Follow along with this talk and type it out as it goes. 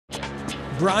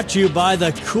brought to you by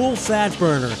the Cool Fat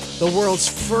Burner, the world's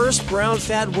first brown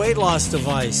fat weight loss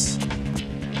device.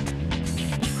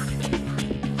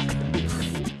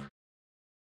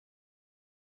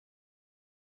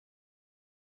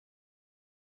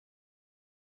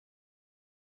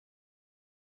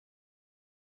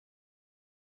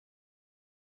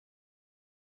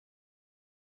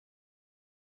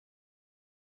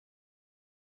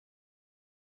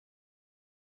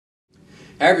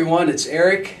 Hi everyone, it's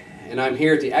Eric, and I'm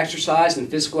here at the Exercise and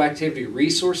Physical Activity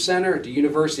Resource Center at the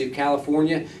University of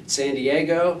California, San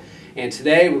Diego, and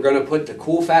today we're going to put the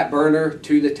Cool Fat Burner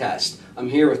to the test. I'm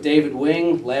here with David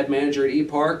Wing, Lab Manager at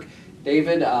EPARC.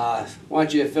 David, why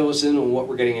don't you fill us in on what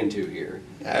we're getting into here?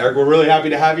 Eric, we're really happy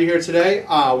to have you here today.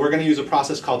 We're going to use a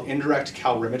process called indirect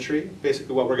calorimetry.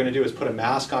 Basically what we're going to do is put a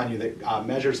mask on you that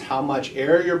measures how much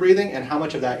air you're breathing and how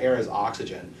much of that air is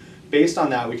oxygen. Based on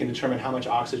that, we can determine how much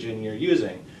oxygen you're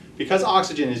using. Because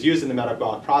oxygen is used in the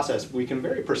metabolic process, we can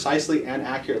very precisely and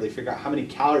accurately figure out how many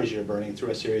calories you're burning through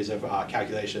a series of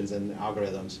calculations and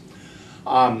algorithms.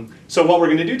 So what we're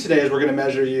going to do today is we're going to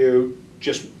measure you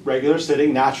just regular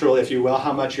sitting, natural if you will,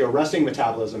 how much your resting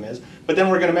metabolism is. But then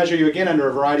we're going to measure you again under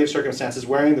a variety of circumstances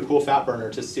wearing the Cool Fat Burner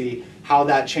to see how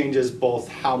that changes both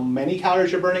how many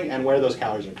calories you're burning and where those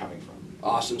calories are coming from.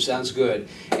 Awesome, sounds good.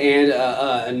 And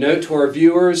a note to our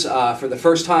viewers, for the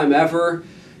first time ever,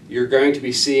 you're going to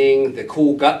be seeing the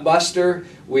Cool Gut Buster.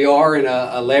 We are in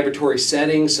a laboratory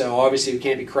setting, so obviously we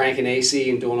can't be cranking AC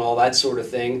and doing all that sort of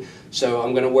thing. So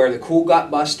I'm going to wear the Cool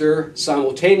Gut Buster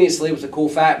simultaneously with the Cool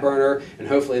Fat Burner, and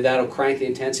hopefully that'll crank the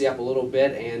intensity up a little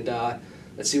bit, and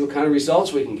let's see what kind of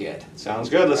results we can get. Sounds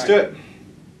good, let's do it.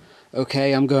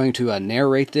 Okay, I'm going to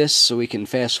narrate this so we can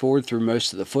fast forward through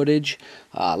most of the footage.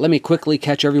 Let me quickly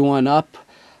catch everyone up.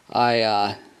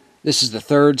 This is the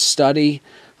third study.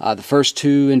 The first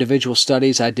two individual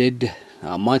studies I did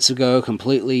months ago,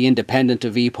 completely independent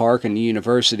of EPARC and the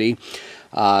university.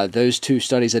 Those two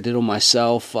studies I did on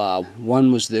myself.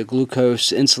 One was the glucose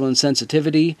insulin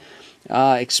sensitivity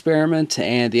experiment,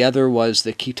 and the other was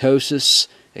the ketosis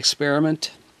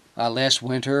experiment. Last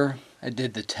winter, I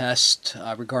did the test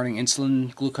regarding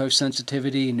insulin glucose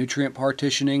sensitivity and nutrient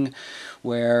partitioning,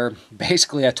 where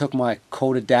basically I took my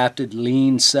cold adapted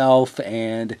lean self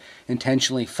and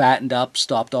intentionally fattened up,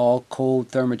 stopped all cold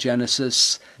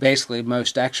thermogenesis, basically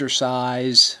most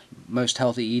exercise, most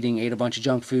healthy eating, ate a bunch of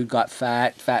junk food, got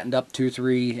fat, fattened up 2 or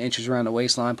 3 inches around the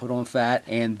waistline, put on fat,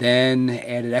 and then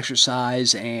added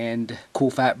exercise and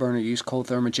Cool Fat Burner, used cold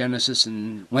thermogenesis,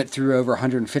 and went through over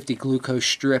 150 glucose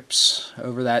strips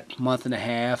over that month and a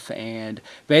half, and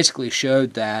basically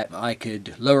showed that I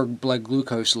could lower blood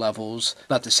glucose levels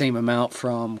about the same amount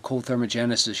from cold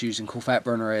thermogenesis using Cool Fat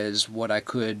Burner as what I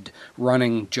could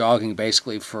running, jogging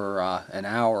basically for an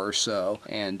hour or so.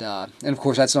 And of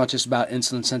course that's not just about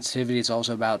insulin sensitivity, it's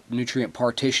also about nutrient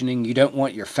partitioning. You don't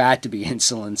want your fat to be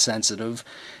insulin sensitive.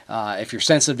 If you're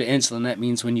sensitive to insulin, that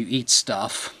means when you eat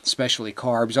stuff, especially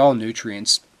carbs, all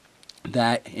nutrients,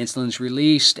 that insulin's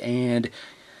released and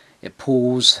it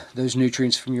pulls those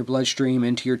nutrients from your bloodstream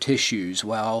into your tissues.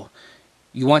 Well,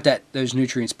 you want those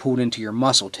nutrients pulled into your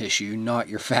muscle tissue, not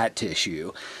your fat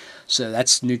tissue. So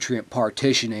that's nutrient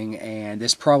partitioning, and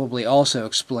this probably also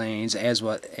explains, as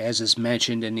is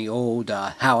mentioned in the old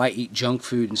How I Eat Junk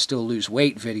Food and Still Lose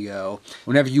Weight video,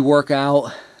 whenever you work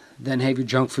out, then have your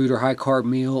junk food or high carb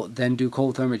meal, then do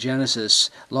cold thermogenesis,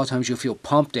 a lot of times you'll feel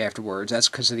pumped afterwards. That's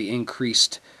because of the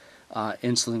increased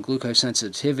insulin glucose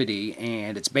sensitivity,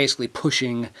 and it's basically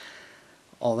pushing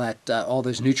all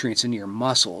those nutrients into your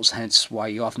muscles, hence why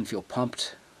you often feel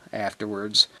pumped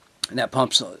afterwards. And that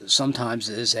pump sometimes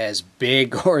is as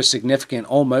big or as significant,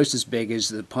 almost as big as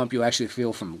the pump you actually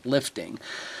feel from lifting.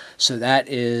 So that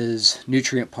is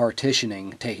nutrient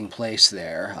partitioning taking place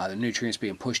there. The nutrients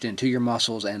being pushed into your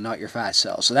muscles and not your fat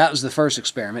cells. So that was the first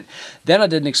experiment. Then I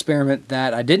did an experiment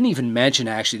that I didn't even mention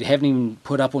actually. They haven't even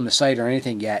put up on the site or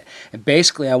anything yet. And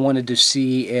basically I wanted to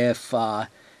see if the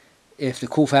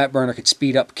Cool Fat Burner could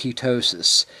speed up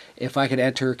ketosis. If I could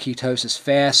enter ketosis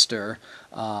faster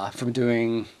from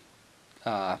doing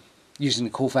using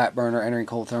the Cool Fat Burner, entering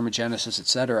cold thermogenesis,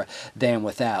 etc., than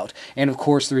without. And of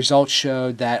course the results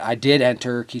showed that I did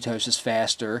enter ketosis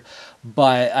faster,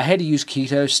 but I had to use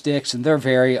keto sticks, and they're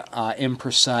very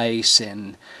imprecise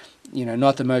and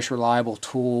not the most reliable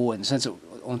tool. And since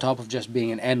on top of just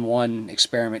being an N1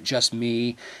 experiment, just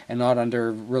me, and not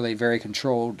under really very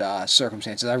controlled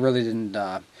circumstances. I really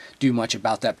didn't do much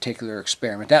about that particular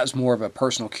experiment. That was more of a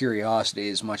personal curiosity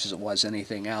as much as it was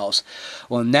anything else.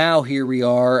 Well, now here we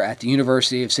are at the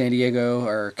University of San Diego,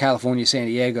 or California, San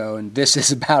Diego, and this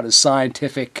is about as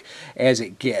scientific as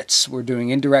it gets. We're doing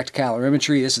indirect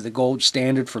calorimetry. This is the gold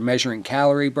standard for measuring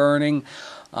calorie burning,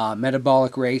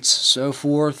 metabolic rates, so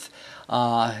forth.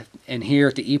 And here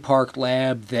at the EPARC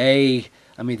lab, they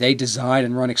design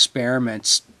and run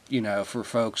experiments, for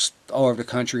folks all over the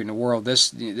country and the world.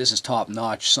 This is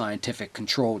top-notch scientific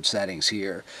controlled settings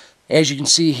here. As you can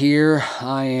see here,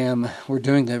 we're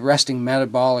doing the resting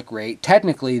metabolic rate.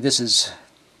 Technically,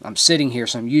 I'm sitting here,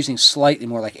 so I'm using slightly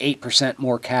more, like 8%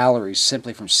 more calories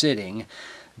simply from sitting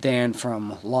than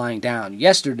from lying down.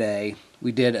 Yesterday,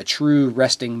 we did a true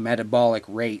resting metabolic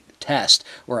rate test,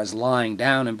 whereas lying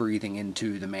down and breathing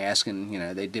into the mask, and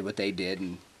they did what they did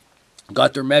and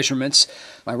got their measurements.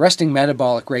 My resting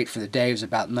metabolic rate for the day was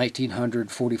about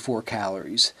 1,944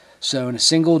 calories. So in a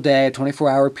single day, a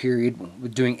 24-hour period,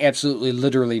 with doing absolutely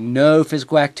literally no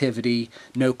physical activity,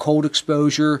 no cold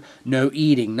exposure, no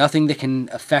eating, nothing that can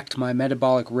affect my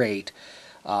metabolic rate,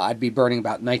 I'd be burning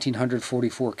about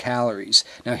 1,944 calories.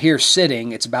 Now here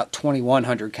sitting, it's about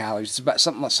 2,100 calories. It's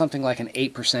about something like an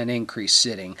 8% increase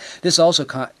sitting. This also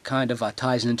kind of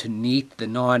ties into NEAT, the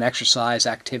non-exercise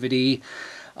activity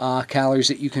calories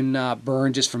that you can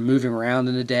burn just from moving around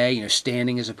in a day,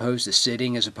 standing as opposed to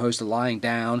sitting, as opposed to lying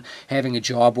down, having a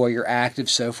job while you're active,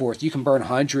 so forth. You can burn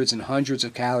hundreds and hundreds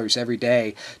of calories every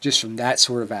day just from that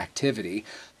sort of activity.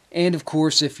 And of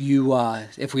course, if we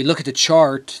look at the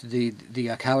chart, the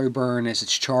calorie burn as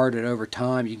it's charted over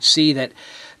time, you can see that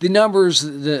the numbers,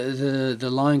 the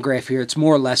line graph here, it's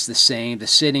more or less the same. The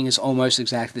sitting is almost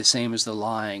exactly the same as the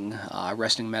lying,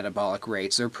 resting metabolic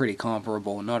rates. They're pretty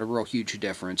comparable, not a real huge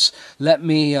difference. Let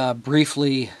me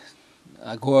briefly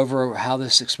go over how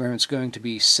this experiment's going to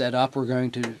be set up. We're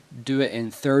going to do it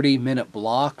in 30-minute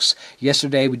blocks.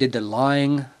 Yesterday we did the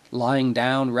lying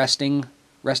down, resting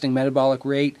metabolic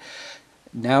rate.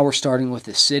 Now we're starting with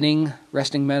the sitting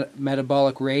resting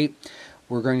metabolic rate.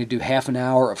 We're going to do half an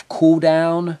hour of cool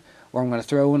down, where I'm going to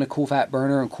throw in a cool fat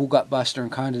burner and cool gut buster and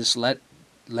kind of just let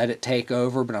it take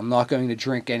over, but I'm not going to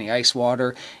drink any ice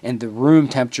water, and the room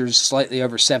temperature is slightly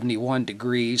over 71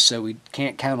 degrees, so we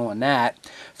can't count on that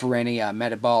for any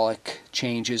metabolic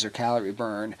changes or calorie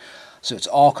burn. So it's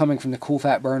all coming from the cool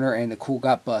fat burner and the cool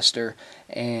gut buster,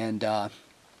 and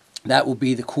that will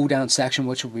be the cool down section,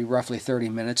 which will be roughly 30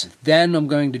 minutes. Then I'm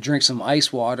going to drink some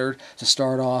ice water to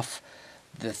start off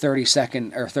the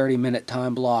 30-second or 30-minute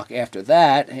time block after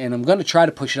that, and I'm going to try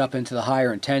to push it up into the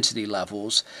higher intensity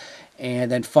levels.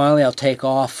 And then finally I'll take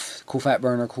off cool fat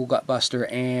burner, cool gut buster,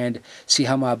 and see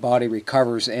how my body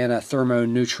recovers in a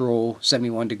thermo-neutral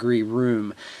 71-degree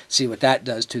room. See what that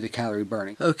does to the calorie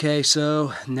burning. Okay,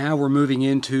 so now we're moving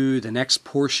into the next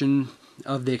portion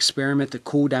of the experiment, the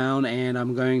cool down, and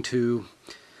I'm going to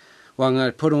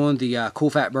put on the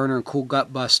cool fat burner and cool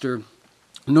gut buster.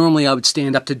 Normally I would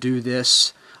stand up to do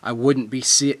this. I wouldn't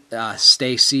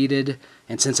stay seated,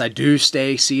 and since I do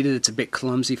stay seated, it's a bit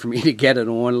clumsy for me to get it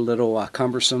on, a little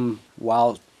cumbersome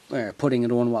while putting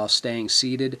it on while staying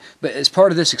seated. But as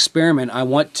part of this experiment, we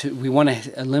want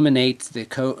to eliminate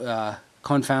the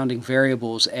confounding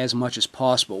variables as much as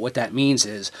possible. What that means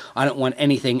is I don't want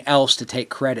anything else to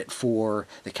take credit for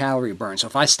the calorie burn. So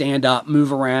if I stand up,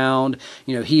 move around,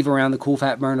 heave around the cool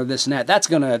fat burner, this and that, that's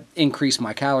going to increase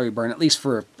my calorie burn, at least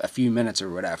for a few minutes or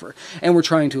whatever. And we're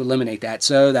trying to eliminate that,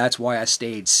 so that's why I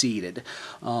stayed seated.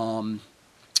 And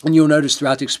you'll notice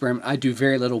throughout the experiment, I do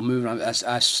very little movement.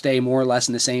 I stay more or less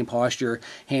in the same posture,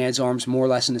 hands, arms more or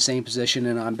less in the same position,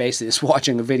 and I'm basically just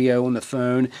watching a video on the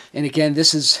phone. And again,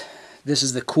 this is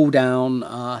the cool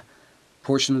down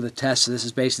portion of the test. So this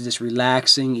is basically just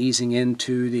relaxing, easing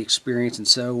into the experience, and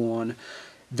so on.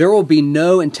 There will be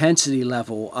no intensity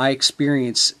level I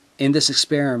experience in this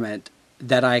experiment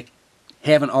that I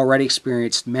haven't already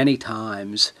experienced many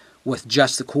times with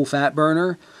just the cool fat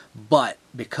burner, but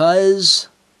because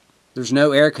there's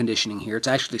no air conditioning here, it's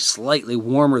actually slightly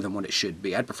warmer than what it should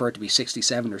be. I'd prefer it to be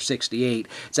 67 or 68.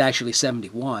 It's actually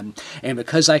 71. And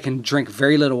because I can drink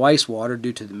very little ice water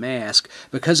due to the mask,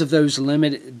 because of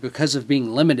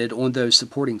being limited on those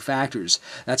supporting factors,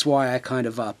 that's why I kind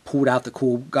of pulled out the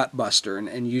cool gut buster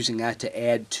and using that to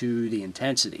add to the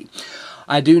intensity.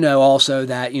 I do know also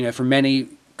that, for many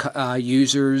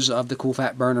users of the cool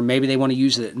fat burner, maybe they want to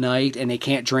use it at night and they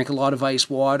can't drink a lot of ice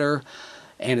water.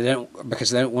 and because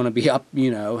they don't want to be up,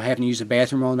 having to use the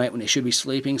bathroom all night when they should be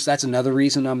sleeping. So that's another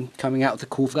reason I'm coming out with the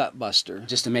Cool Gut Buster,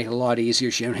 just to make it a lot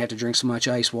easier so you don't have to drink so much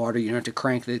ice water, you don't have to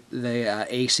crank the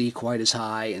AC quite as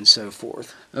high, and so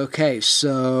forth. Okay,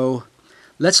 so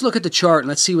let's look at the chart and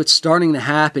let's see what's starting to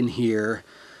happen here.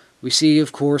 We see,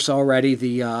 of course, already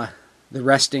the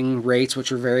resting rates,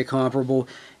 which are very comparable,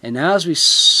 and now as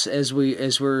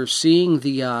we're seeing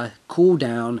the cool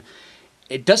down,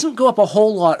 it doesn't go up a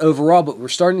whole lot overall, but we're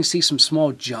starting to see some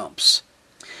small jumps.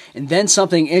 And then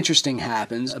something interesting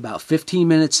happens. About 15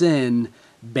 minutes in,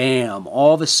 bam,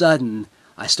 all of a sudden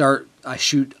I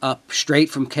shoot up straight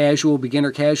from casual,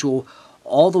 beginner casual,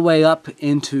 all the way up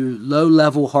into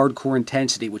low-level hardcore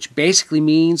intensity, which basically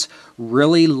means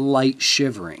really light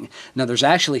shivering. Now, there's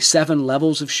actually 7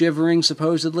 levels of shivering,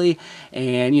 supposedly,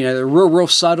 and, the real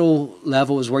subtle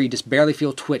level is where you just barely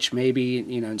feel twitch, maybe,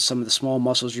 in some of the small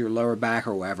muscles of your lower back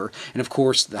or whatever. And, of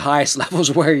course, the highest level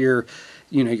is where your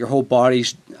whole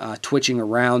body's twitching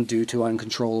around due to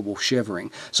uncontrollable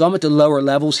shivering. So I'm at the lower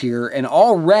levels here, and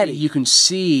already you can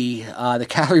see the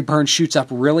calorie burn shoots up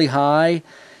really high.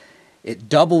 It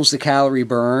doubles the calorie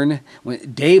burn.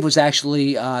 When Dave was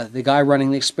actually the guy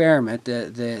running the experiment,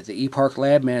 the EPARC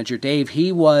lab manager, Dave,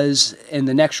 he was in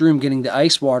the next room getting the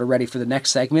ice water ready for the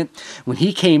next segment. When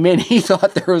he came in, he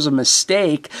thought there was a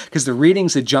mistake because the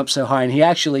readings had jumped so high, and he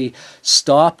actually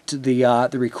stopped the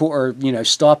record, or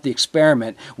stopped the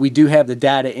experiment. We do have the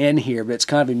data in here, but it's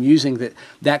kind of amusing that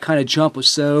that kind of jump was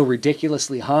so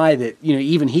ridiculously high that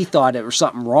even he thought there was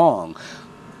something wrong.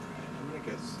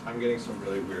 I'm getting some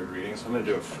really weird readings, so I'm going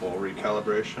to do a full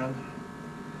recalibration,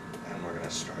 and we're going to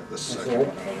start this second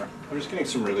one over. I'm just getting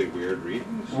some really weird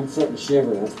readings. I'm starting to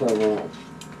shiver, that's probably wrong.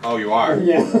 Oh, you are?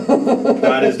 Yeah.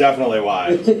 That is definitely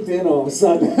why. It kicked in all of a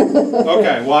sudden.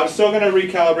 Okay, well I'm still going to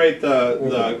recalibrate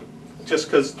the just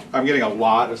because I'm getting a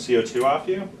lot of CO2 off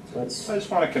you. I just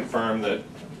want to confirm that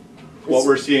what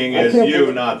we're seeing is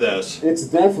you, not this. It's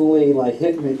definitely like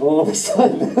hitting me all of a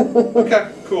sudden.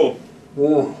 Okay, cool.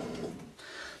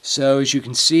 So as you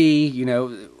can see,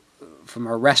 from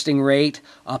our resting rate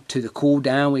up to the cool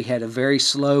down, we had a very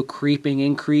slow creeping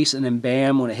increase, and then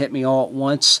bam, when it hit me all at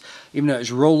once, even though it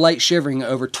was real light shivering,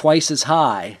 over twice as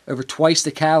high, over twice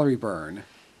the calorie burn.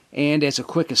 And as a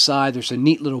quick aside, there's a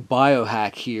neat little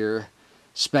biohack here,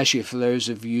 especially for those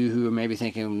of you who are maybe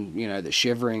thinking, that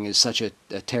shivering is such a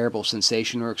terrible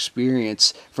sensation or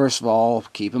experience. First of all,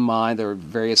 keep in mind there are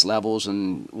various levels,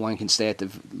 and one can stay at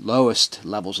the lowest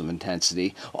levels of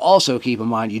intensity. Also, keep in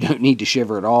mind you don't need to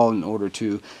shiver at all in order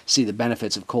to see the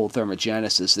benefits of cold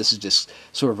thermogenesis. This is just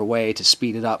sort of a way to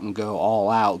speed it up and go all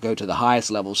out, go to the highest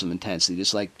levels of intensity,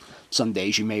 just like some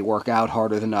days you may work out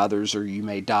harder than others, or you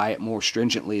may diet more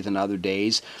stringently than other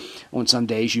days. On some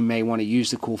days you may want to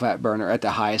use the cool fat burner at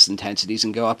the highest intensities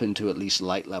and go up into at least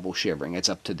light level shivering. It's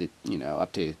up to the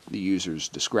user's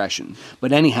discretion.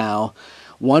 But anyhow,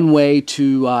 one way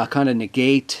to kind of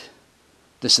negate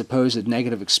the supposed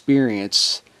negative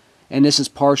experience, and this is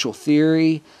partial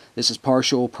theory, this is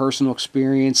partial personal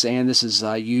experience, and this is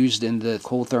used in the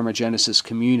cold thermogenesis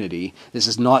community. This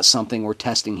is not something we're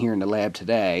testing here in the lab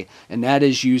today, and that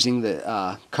is using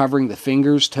the covering the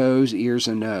fingers, toes, ears,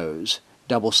 and nose.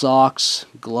 Double socks,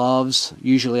 gloves.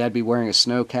 Usually I'd be wearing a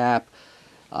snow cap,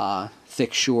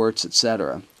 thick shorts,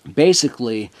 etc.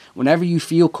 Basically, whenever you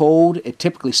feel cold, it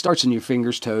typically starts in your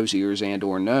fingers, toes, ears, and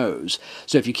or nose.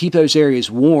 So if you keep those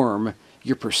areas warm,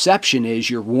 your perception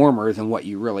is you're warmer than what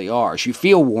you really are. So you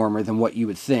feel warmer than what you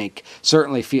would think.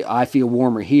 Certainly I feel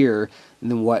warmer here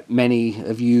than what many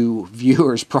of you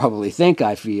viewers probably think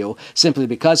I feel, simply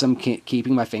because I'm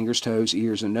keeping my fingers, toes,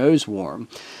 ears, and nose warm.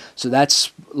 So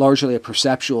that's largely a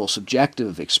perceptual,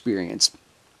 subjective experience.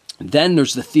 Then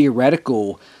there's the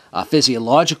theoretical,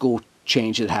 physiological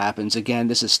change that happens. Again,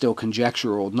 this is still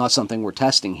conjectural, not something we're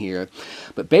testing here.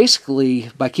 But basically,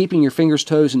 by keeping your fingers,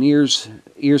 toes, and ears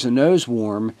and nose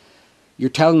warm, you're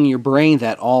telling your brain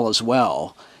that all is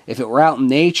well. If it were out in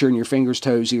nature and your fingers,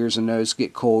 toes, ears, and nose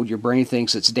get cold, your brain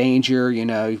thinks it's danger,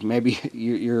 maybe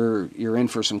you're in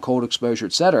for some cold exposure,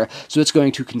 etc. So it's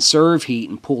going to conserve heat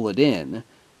and pull it in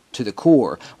to the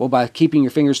core. Well, by keeping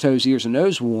your fingers, toes, ears, and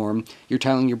nose warm, you're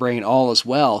telling your brain all is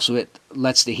well, so it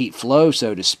lets the heat flow,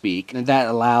 so to speak, and that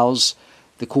allows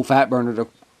the cool fat burner to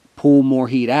pull more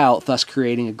heat out, thus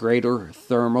creating a greater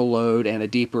thermal load and a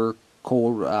deeper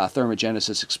cold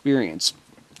thermogenesis experience.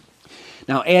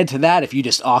 Now add to that, if you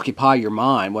just occupy your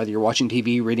mind, whether you're watching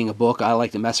TV, reading a book, I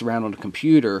like to mess around on the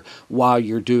computer while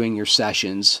you're doing your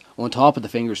sessions, on top of the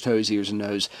fingers, toes, ears, and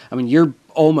nose. I mean, you're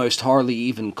almost hardly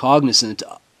even cognizant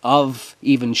of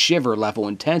even shiver level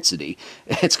intensity.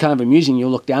 It's kind of amusing.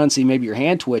 You'll look down and see maybe your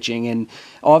hand twitching, and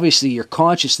obviously you're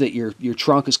conscious that your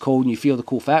trunk is cold and you feel the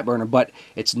cool fat burner, but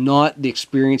it's not the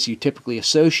experience you typically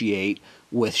associate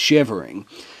with shivering.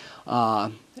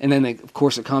 And then, of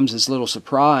course, it comes as little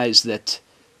surprise that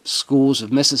schools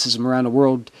of mysticism around the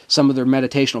world, some of their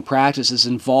meditational practices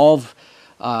involve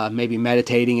maybe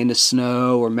meditating in the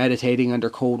snow or meditating under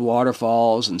cold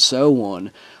waterfalls and so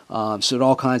on. So it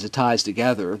all kinds of ties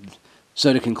together.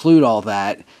 So to conclude all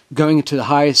that, going into the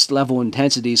highest level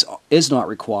intensities is not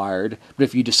required, but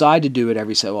if you decide to do it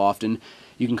every so often,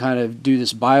 you can kind of do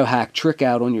this biohack trick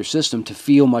out on your system to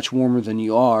feel much warmer than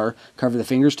you are. Cover the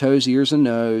fingers, toes, ears, and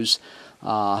nose.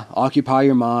 Occupy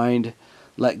your mind.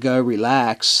 Let go,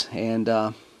 relax, and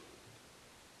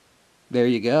there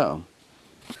you go.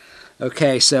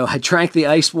 Okay, so I drank the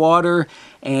ice water,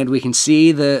 and we can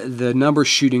see the numbers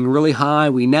shooting really high.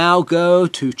 We now go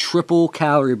to triple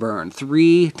calorie burn,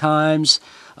 3 times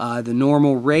the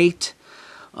normal rate.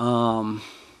 Wow.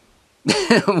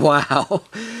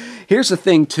 Here's the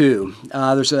thing, too.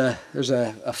 There's a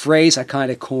phrase I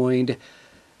kind of coined,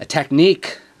 a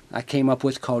technique I came up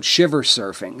with called shiver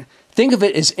surfing. Think of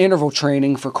it as interval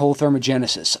training for cold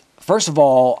thermogenesis. First of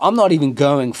all, I'm not even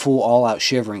going full all-out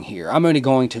shivering here. I'm only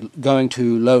going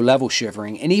to low-level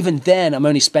shivering, and even then, I'm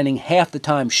only spending half the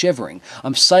time shivering.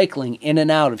 I'm cycling in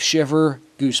and out of shiver,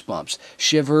 goosebumps,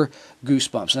 shiver,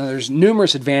 goosebumps. Now, there's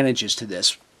numerous advantages to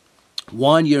this.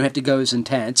 1, you don't have to go as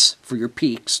intense for your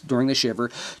peaks during the shiver.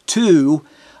 2,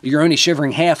 you're only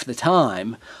shivering half the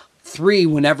time. 3,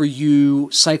 whenever you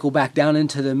cycle back down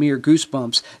into the mere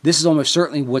goosebumps, this is almost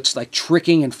certainly what's like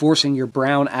tricking and forcing your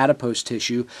brown adipose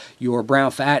tissue, your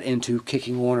brown fat, into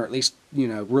kicking on, or at least,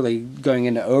 really going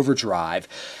into overdrive.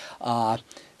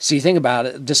 So you think about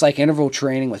it, just like interval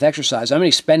training with exercise, I'm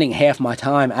only spending half my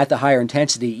time at the higher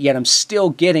intensity, yet I'm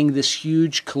still getting this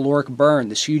huge caloric burn,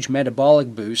 this huge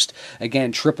metabolic boost.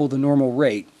 Again, triple the normal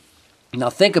rate. Now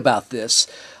think about this.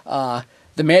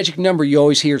 The magic number you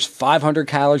always hear is 500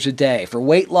 calories a day. For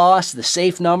weight loss, the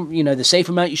safe number, the safe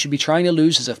amount you should be trying to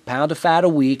lose is a pound of fat a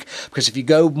week, because if you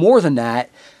go more than that,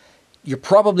 you're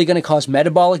probably going to cause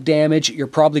metabolic damage, you're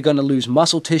probably going to lose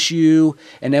muscle tissue,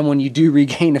 and then when you do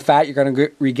regain the fat, you're going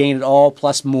to regain it all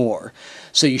plus more.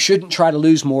 So you shouldn't try to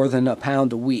lose more than a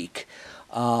pound a week.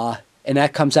 And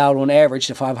that comes out on average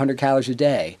to 500 calories a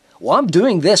day. Well, I'm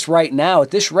doing this right now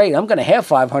at this rate. I'm going to have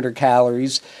 500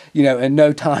 calories, in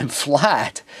no time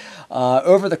flat.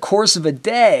 Over the course of a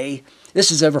day, this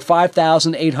is over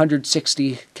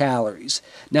 5,860 calories.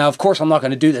 Now, of course, I'm not going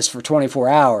to do this for 24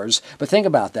 hours, but think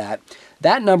about that.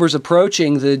 That number is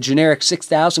approaching the generic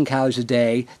 6,000 calories a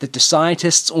day that the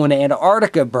scientists on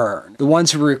Antarctica burn. The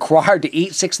ones who are required to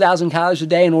eat 6,000 calories a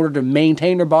day in order to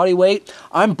maintain their body weight,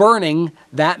 I'm burning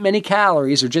that many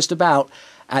calories, or just about,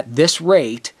 at this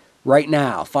rate right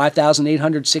now,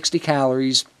 5,860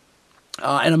 calories,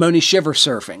 and I'm only shiver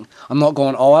surfing. I'm not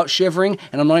going all out shivering,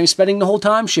 and I'm not even spending the whole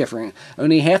time shivering.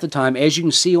 Only half the time, as you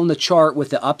can see on the chart with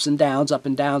the ups and downs,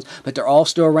 but they're all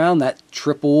still around that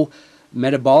triple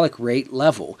metabolic rate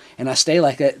level. And I stay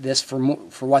like this for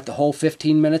what, the whole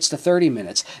 15 minutes to 30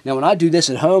 minutes. Now, when I do this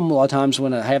at home, a lot of times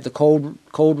when I have the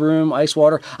cold room, ice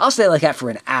water, I'll stay like that for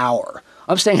an hour.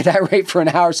 I'm staying at that rate for an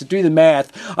hour, so do the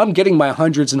math. I'm getting my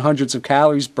hundreds and hundreds of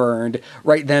calories burned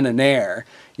right then and there,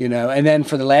 And then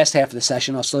for the last half of the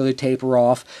session, I'll slowly taper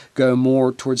off, go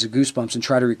more towards the goosebumps, and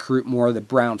try to recruit more of the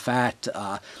brown fat,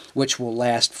 which will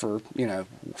last for,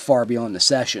 far beyond the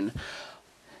session.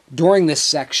 During this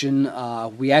section,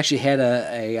 we actually had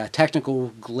a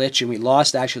technical glitch, and we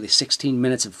lost actually 16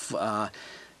 minutes of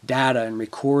data and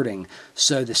recording.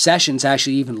 So the session's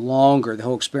actually even longer. The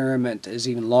whole experiment is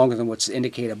even longer than what's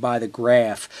indicated by the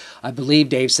graph. I believe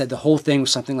Dave said the whole thing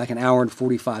was something like an hour and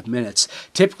 45 minutes.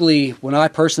 Typically, when I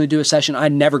personally do a session, I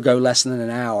never go less than an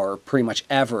hour, pretty much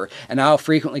ever. And I'll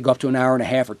frequently go up to an hour and a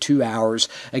half or 2 hours.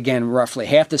 Again, roughly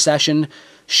half the session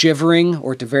shivering,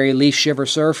 or at the very least shiver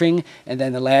surfing, and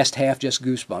then the last half just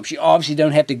goosebumps. You obviously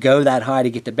don't have to go that high to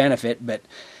get the benefit, but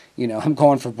I'm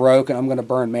going for broke, and I'm going to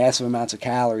burn massive amounts of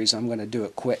calories. I'm going to do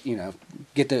it quick,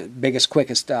 get the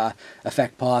quickest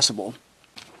effect possible.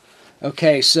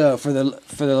 Okay, so for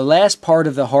the last part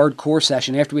of the hardcore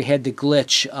session, after we had the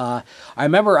glitch, I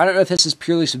remember, I don't know if this is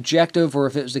purely subjective or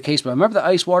if it was the case, but I remember the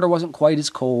ice water wasn't quite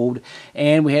as cold,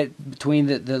 and we had, between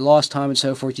the lost time and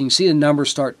so forth, you can see the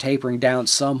numbers start tapering down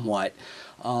somewhat.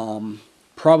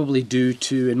 Probably due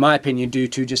to, in my opinion, due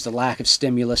to just a lack of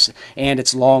stimulus, and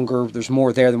it's longer. There's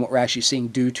more there than what we're actually seeing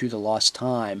due to the lost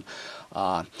time.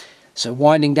 So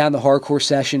winding down the hardcore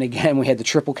session, again, we had the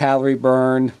triple calorie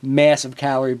burn, massive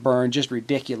calorie burn, just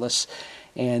ridiculous.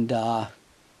 And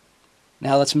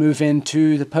Now let's move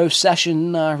into the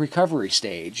post-session recovery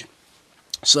stage.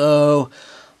 So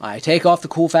I take off the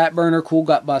cool fat burner, cool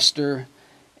gut buster,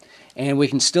 and we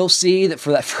can still see that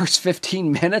for that first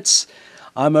 15 minutes,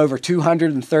 I'm over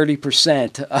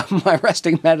 230% of my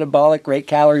resting metabolic rate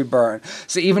calorie burn.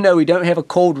 So even though we don't have a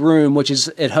cold room, which is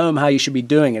at home how you should be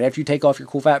doing it, after you take off your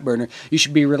cool fat burner, you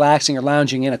should be relaxing or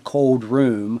lounging in a cold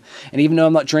room. And even though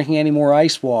I'm not drinking any more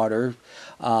ice water,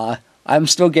 I'm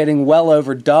still getting well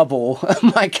over double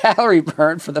my calorie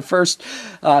burn for the first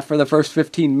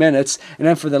 15 minutes, and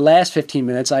then for the last 15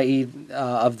 minutes, i.e.,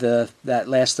 of this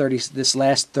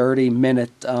last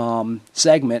 30-minute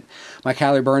segment, my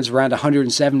calorie burns around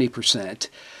 170%.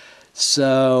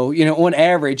 So, you know, on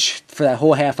average for that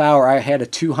whole half hour, I had a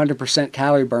 200%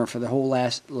 calorie burn for the whole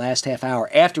last half hour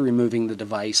after removing the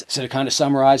device. So to kind of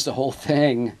summarize the whole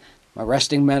thing, my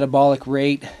resting metabolic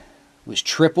rate was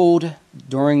tripled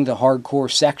during the hardcore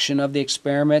section of the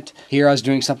experiment. Here I was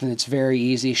doing something that's very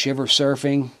easy, shiver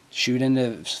surfing, shoot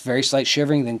into very slight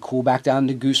shivering, then cool back down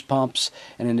to goose pumps,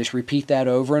 and then just repeat that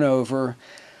over and over.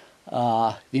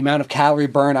 The amount of calorie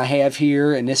burn I have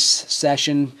here in this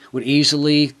session would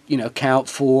easily, you know, count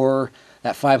for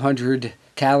that 500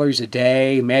 calories a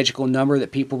day, magical number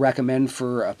that people recommend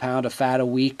for a pound of fat a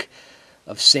week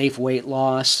of safe weight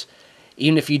loss.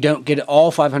 Even if you don't get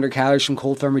all 500 calories from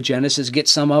cold thermogenesis, get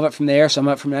some of it from there, some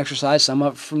of it from exercise, some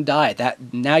of it from diet.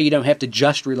 Now you don't have to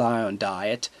just rely on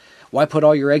diet. Why put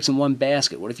all your eggs in one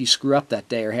basket? What if you screw up that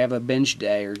day or have a binge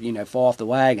day or, you know, fall off the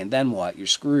wagon? Then what? You're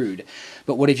screwed.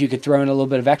 But what if you could throw in a little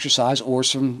bit of exercise or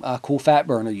some cool fat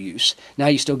burner use? Now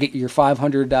you still get your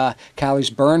 500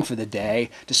 calories burned for the day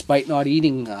despite not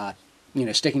eating, you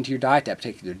know, sticking to your diet that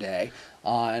particular day.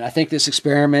 And I think this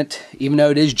experiment, even though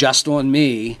it is just on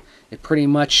me, it pretty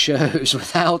much shows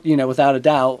without a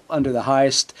doubt, under the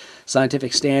highest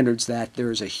scientific standards, that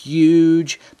there's a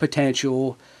huge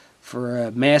potential for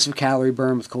a massive calorie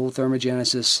burn with cold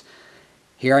thermogenesis.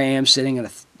 Here I am sitting in a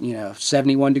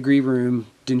 71-degree room,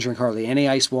 didn't drink hardly any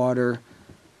ice water,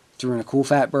 threw in a cool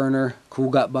fat burner, cool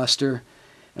gut buster,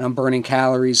 and I'm burning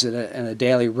calories at a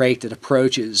daily rate that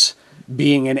approaches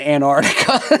being in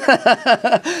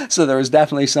Antarctica. So there was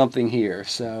definitely something here.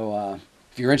 So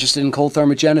if you're interested in cold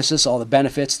thermogenesis, all the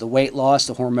benefits, the weight loss,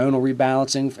 the hormonal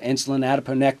rebalancing, insulin,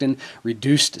 adiponectin,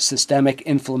 reduced systemic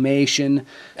inflammation,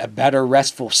 a better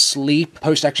restful sleep,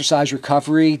 post-exercise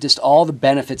recovery, just all the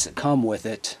benefits that come with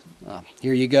it,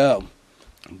 here you go.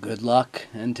 Good luck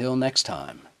until next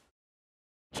time.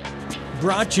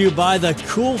 Brought to you by the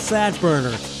Cool Fat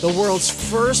Burner, the world's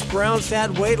first brown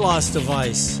fat weight loss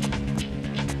device.